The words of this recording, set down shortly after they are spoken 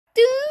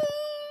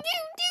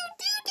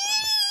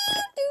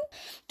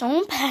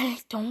Don't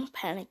panic, don't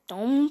panic,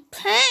 don't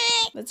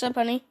panic. What's up,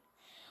 honey?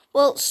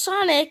 Well,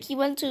 Sonic, he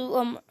went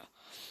to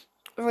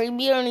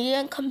Arabia and he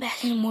didn't come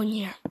back in 1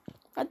 year.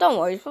 Don't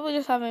worry, he's probably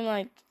just having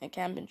like a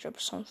camping trip or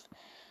something.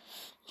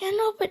 Yeah,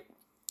 no, but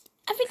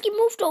I think he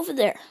moved over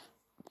there.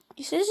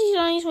 He says he's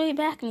on his way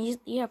back and he's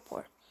at the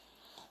airport.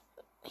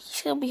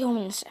 He's gonna be home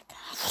in a sec.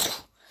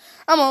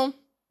 I'm home.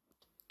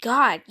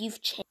 God,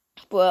 you've changed.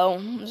 Well,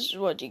 this is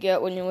what you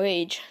get when you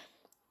age.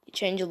 You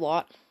change a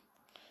lot.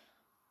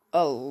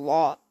 A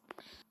lot.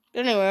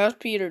 Anyway, how's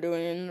Peter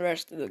doing in the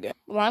rest of the game?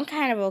 Well, I'm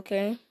kind of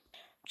okay.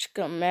 Just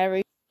got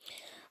married.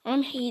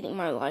 I'm hating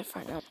my life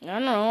right now. I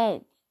don't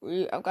know.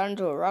 I've gotten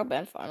into a rock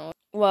band final.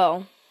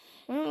 Well,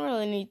 we don't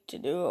really need to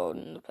do it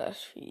in the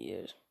past few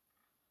years.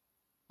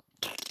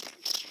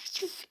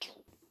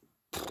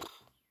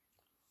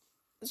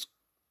 There's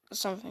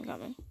something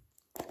coming.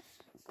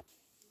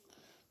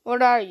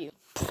 What are you?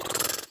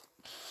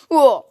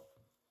 Whoa!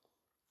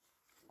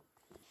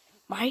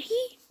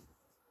 Mighty?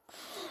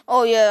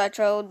 Oh yeah, I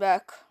traveled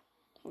back.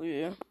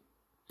 Yeah.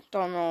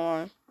 Don't know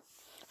why.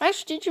 I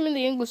should teach him in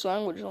the English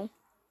language though.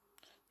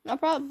 No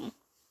problem.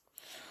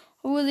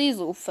 Who are these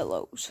little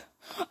fellows?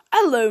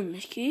 Hello,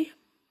 Mickey.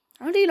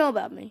 How do you know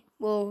about me?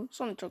 Well,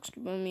 Sonic Truck's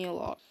giving me a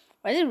lot.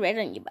 Why is it red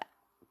on your back?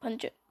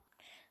 Punch it.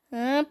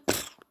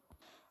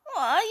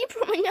 Aw, you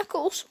broke my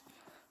knuckles.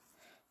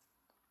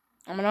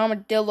 I'm an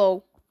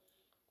armadillo.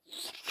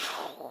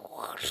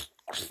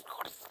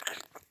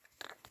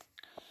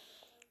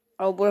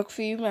 I'll work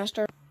for you,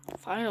 master.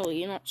 Finally,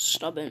 you're not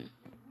stubborn.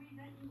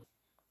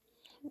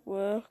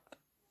 Work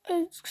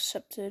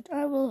accepted.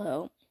 I will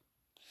help.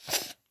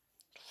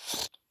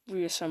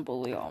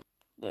 Reassemble the arm.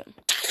 Then.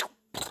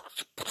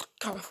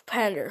 Kung Fu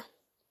Panda.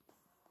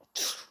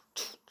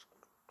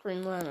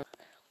 Green Lantern.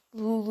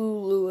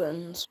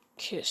 Lulu's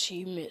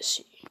Kissy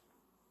Missy.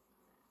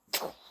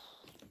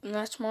 And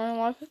that's my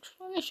life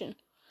explanation.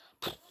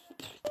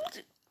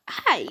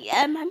 Hi,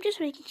 I'm just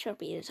making sure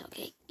Peter's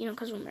okay. You know,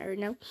 because we're married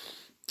now.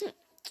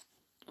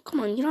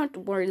 Come on, you don't have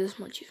to worry this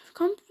much.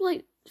 Come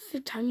like the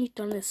fifth time you've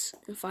done this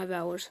in 5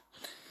 hours.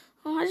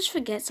 Oh, I just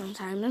forget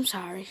sometimes. I'm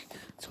sorry.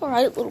 It's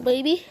alright, little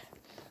baby.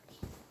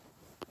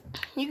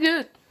 You're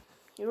good.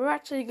 You're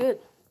actually good.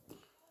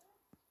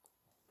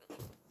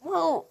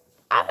 Well,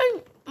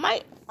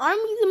 my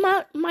army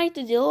the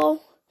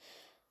Mighty-Dillo.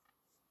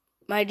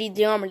 Mighty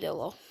the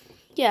Armadillo.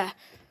 Yeah,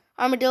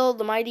 Armadillo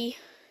the Mighty.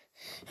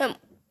 How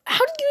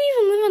did you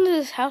even live under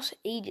this house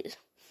ages?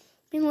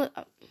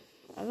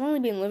 I've only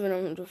been living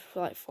under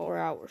for like 4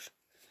 hours.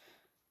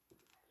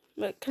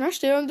 But can I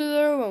stay under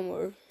there when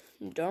we're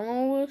done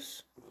all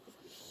this?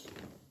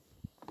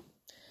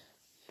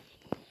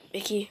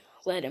 Mickey,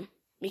 let him.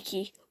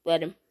 Mickey,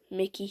 let him.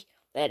 Mickey,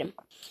 let him.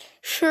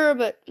 Sure,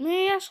 but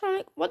may I ask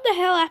Sonic, what the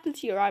hell happened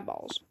to your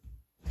eyeballs?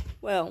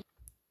 Well,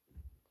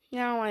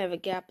 now I have a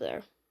gap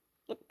there.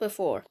 Look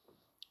before.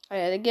 I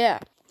had a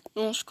gap.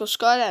 Let's go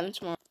skydiving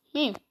tomorrow.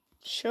 Me?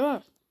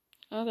 Sure.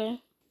 Okay.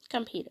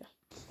 Come, Peter.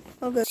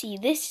 Okay. See,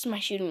 this is my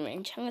shooting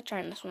range. I'm gonna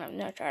try this one. I've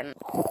never tried it.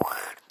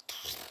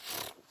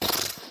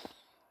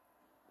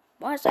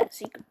 Why is that a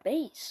secret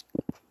base?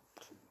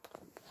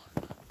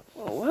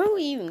 Well, where are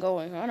we even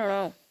going? I don't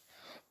know.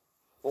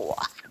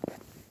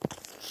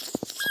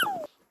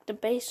 The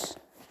base.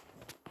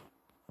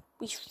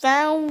 We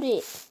found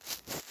it.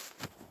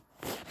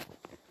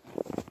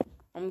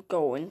 I'm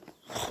going.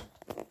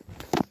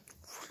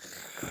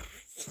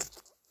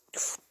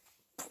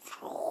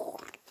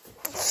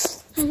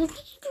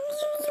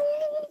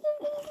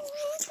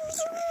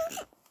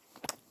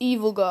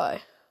 Evil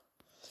guy.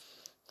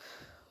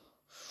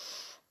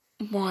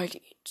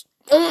 Mighty.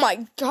 Oh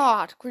my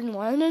god, Green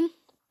Lantern?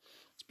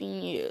 It's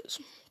been years.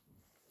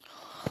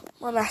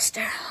 My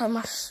master, I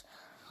must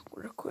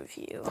work with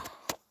you.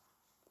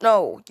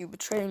 No, you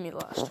betrayed me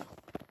last time.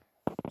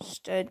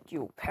 Instead,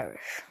 you'll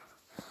perish.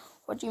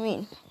 What do you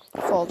mean?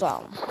 Fall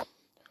down.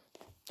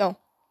 No.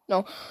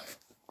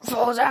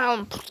 Fall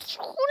down. No!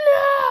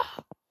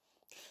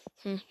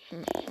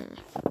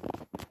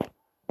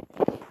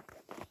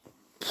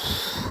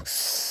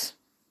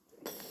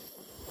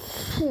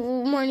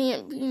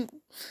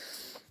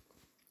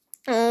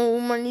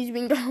 My knee's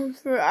been down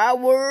for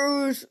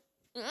hours.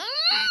 I'm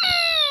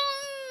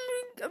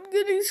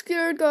getting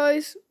scared,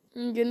 guys.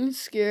 I'm getting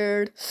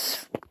scared.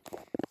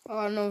 I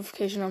got a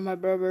notification of my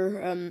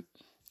brother,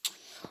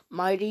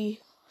 Mighty,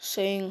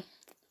 saying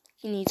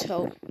he needs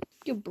help.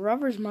 Your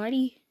brother's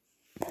Mighty?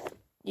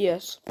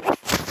 Yes.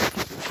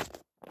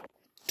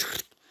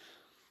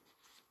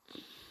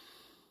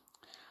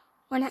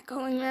 We're not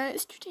going there.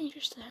 It's too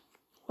dangerous there.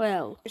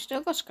 Well, we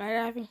still go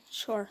skydiving?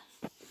 Sure.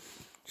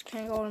 Just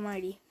can't go to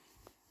Mighty.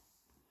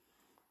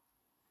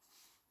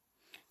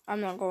 I'm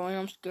not going.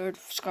 I'm scared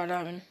of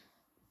skydiving.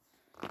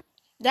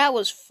 That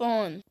was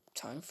fun.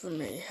 Time for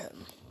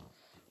mayhem.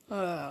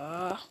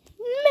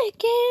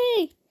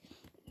 Mickey!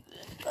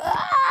 It's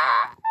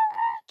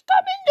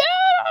coming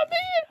down on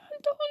me. I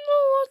don't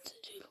know what to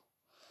do.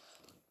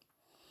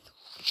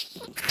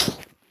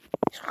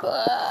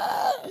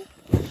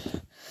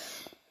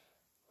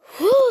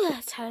 Whew,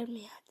 that tired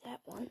me out, that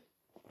one.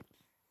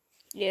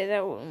 Yeah,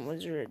 that one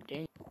was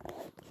ridiculous.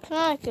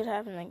 It could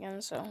happen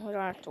again, so we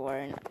don't have to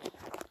worry.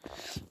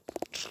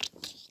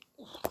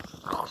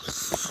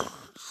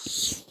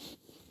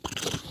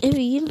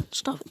 Ivy, you didn't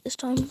stop it this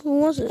time. Who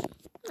was it?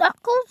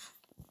 Knuckles?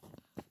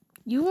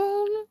 You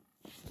hold them?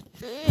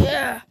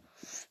 Yeah.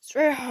 It's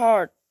very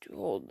hard to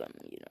hold them,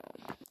 you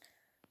know.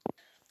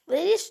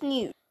 Latest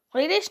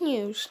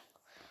news.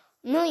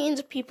 Millions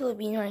of people are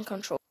being in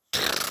control.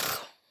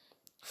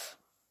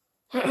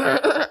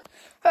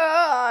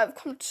 I've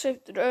come to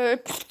save the day.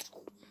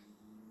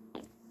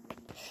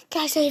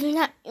 Guys, I'm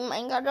not in my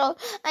control.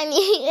 I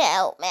need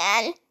help,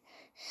 man.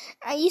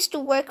 I used to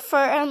work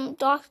for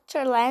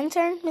Dr.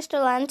 Lantern,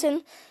 Mr.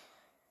 Lantern.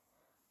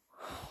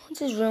 What's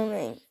his real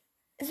name?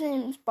 His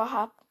name's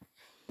Bob.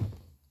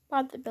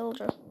 Bob the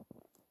Builder.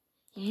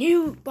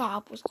 Knew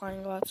Bob was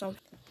lying about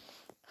something.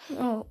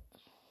 Oh,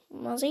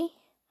 was he?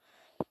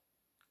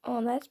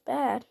 Oh, that's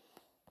bad.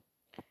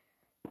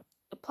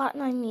 The plot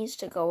line needs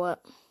to go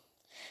up.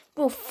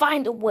 We'll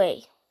find a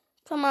way.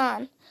 Come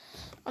on.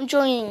 I'm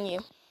joining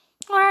you.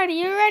 Alright, are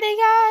you ready,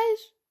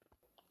 guys?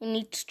 We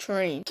need to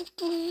train.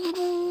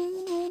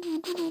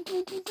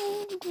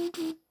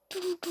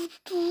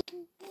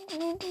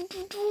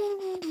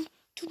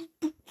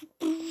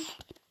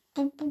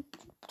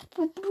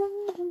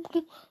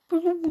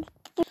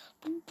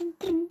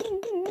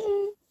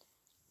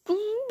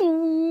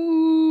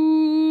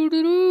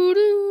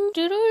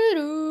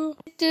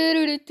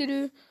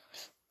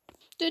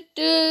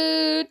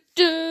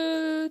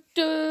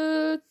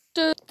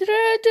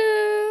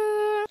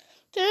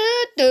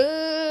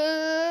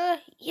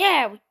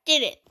 Yeah, we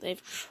did it.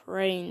 They've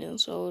trained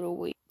us all the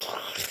way.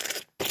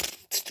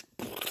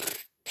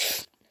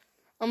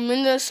 I'm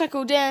in the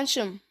Psycho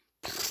Dancing.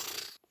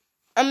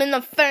 I'm in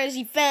the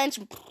Fantasy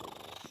Phantom.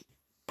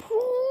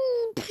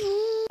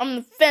 I'm in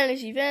the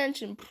Fantasy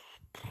Phantom.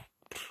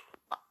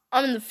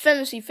 I'm in the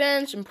Fantasy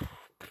Phantom.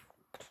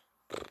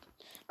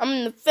 I'm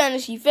in the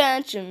Fantasy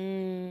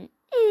Phantom.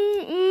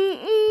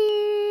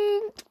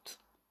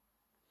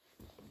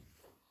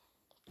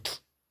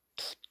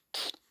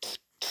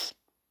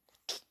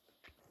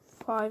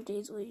 5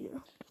 days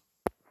later.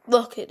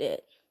 Look at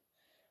it.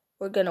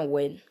 We're gonna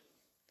win.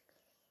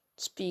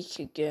 Speak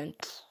again.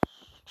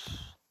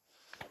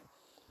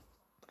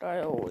 But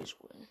I always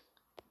win.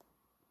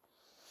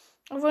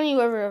 I've won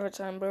you every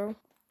time, bro.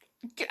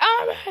 Get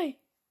out of me!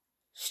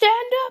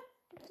 Stand up!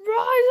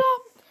 Rise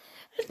up!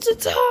 It's a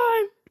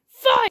time!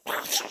 Fight!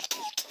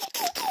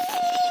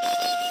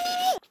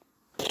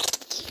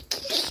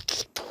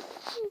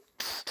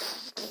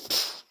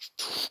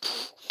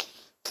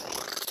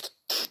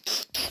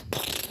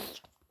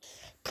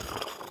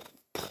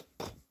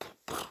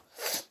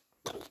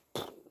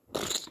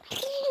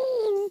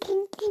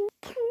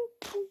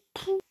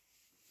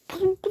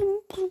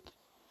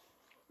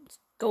 Let's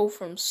go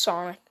from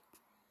Sonic.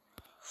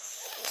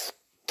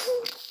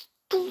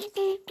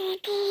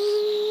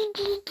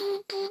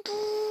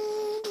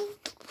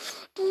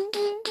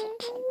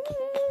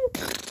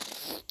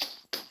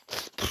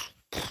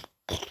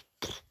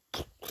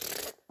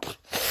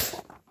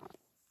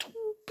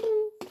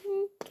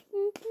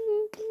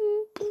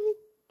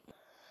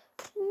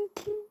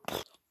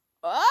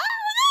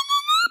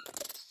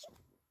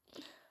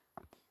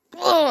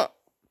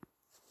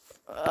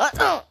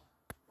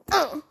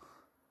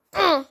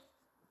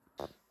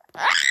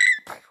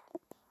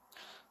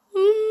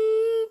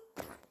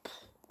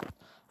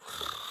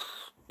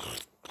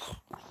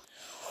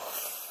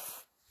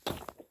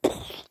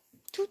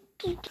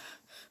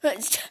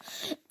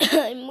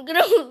 I'm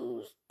gonna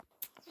lose.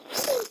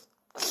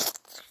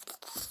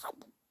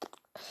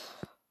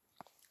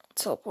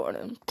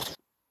 Teleporting.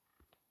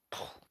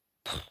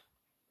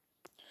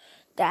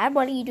 Dad,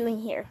 what are you doing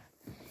here?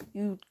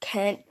 You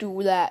can't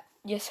do that.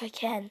 Yes, I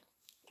can.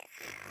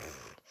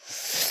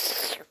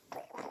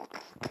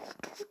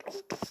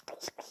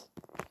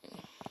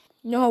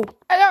 No.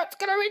 That's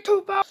gonna be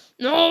too bad.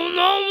 No.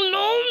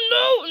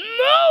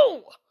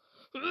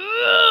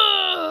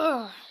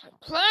 My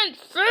plan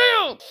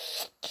failed.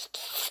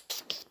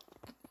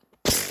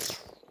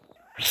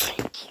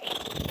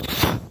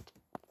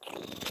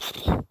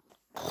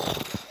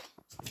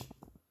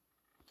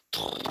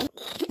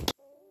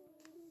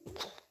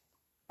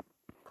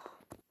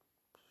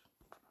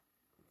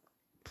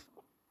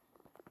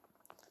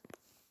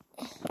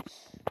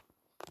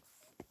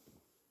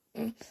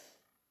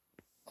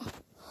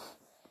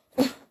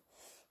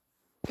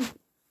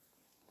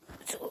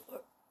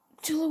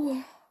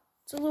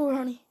 It's over,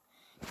 honey.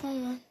 Come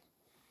on, man.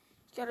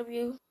 It's gotta be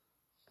you.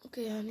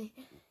 Okay, honey.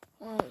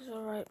 Come on, it's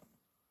alright.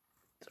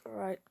 It's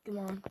alright. Come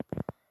on.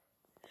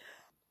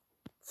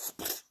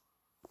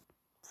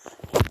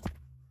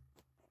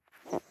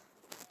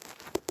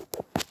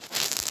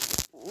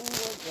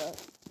 What's that?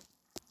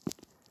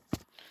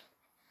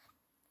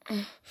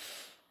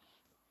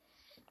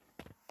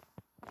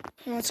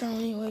 What time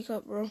when you wake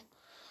up, bro?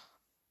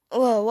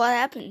 Whoa, what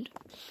happened?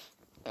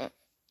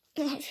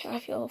 I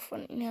feel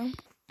funny now.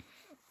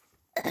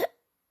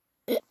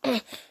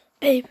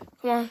 Babe,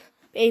 come on.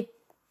 Babe.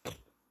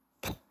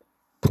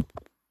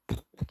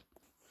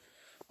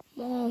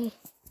 Mom.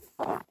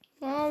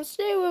 Mom,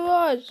 stay with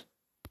us.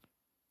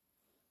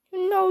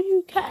 You know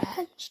you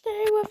can.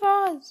 Stay with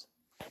us.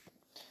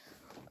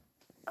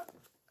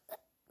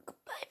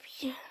 Goodbye,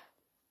 Peter.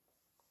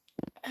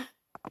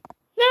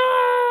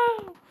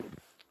 No!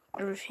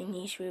 Everything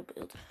needs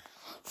rebuilt.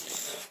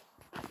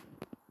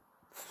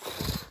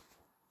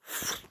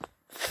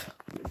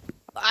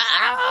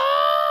 Ow!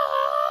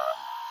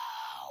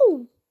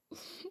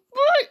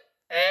 What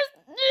is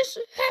this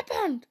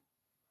happened?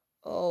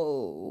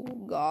 Oh,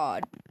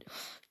 God.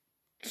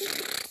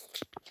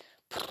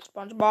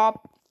 SpongeBob,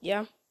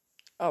 yeah.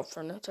 Oh, for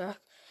an attack.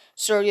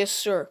 Sir, yes,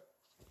 sir.